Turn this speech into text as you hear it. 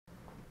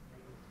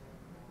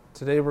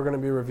Today we're going to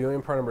be reviewing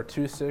part number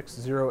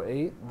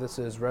 2608. This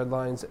is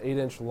Redline's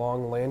 8-inch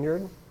long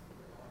lanyard.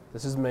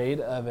 This is made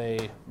of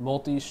a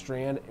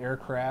multi-strand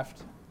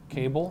aircraft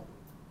cable.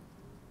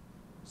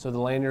 So the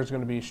lanyard is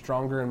going to be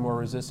stronger and more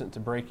resistant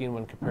to breaking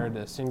when compared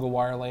to single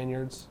wire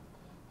lanyards.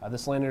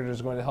 This lanyard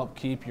is going to help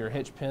keep your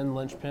hitch pin,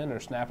 linchpin, or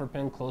snapper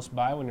pin close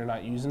by when you're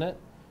not using it.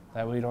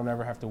 That way you don't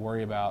ever have to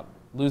worry about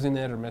losing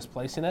it or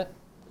misplacing it.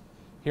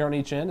 Here on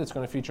each end it's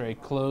going to feature a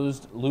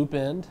closed loop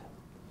end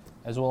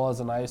as well as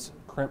a nice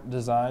crimped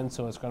design,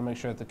 so it's going to make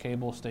sure that the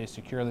cable stays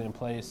securely in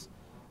place.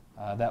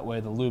 That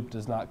way the loop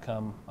does not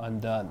come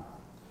undone.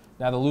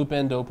 Now the loop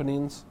end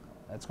openings,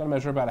 it's going to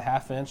measure about a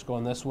 1/2 inch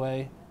going this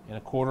way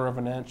and 1/4 of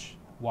an inch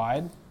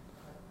wide.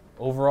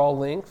 Overall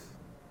length,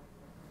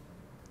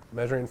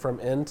 measuring from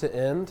end to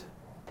end,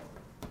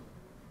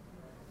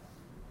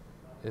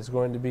 is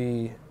going to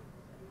be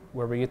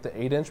where we get the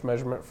 8-inch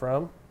measurement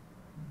from.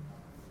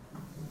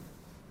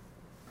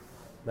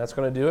 That's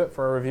going to do it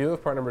for our review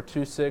of part number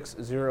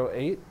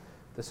 2608.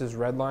 This is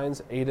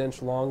Redline's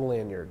 8-inch long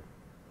lanyard.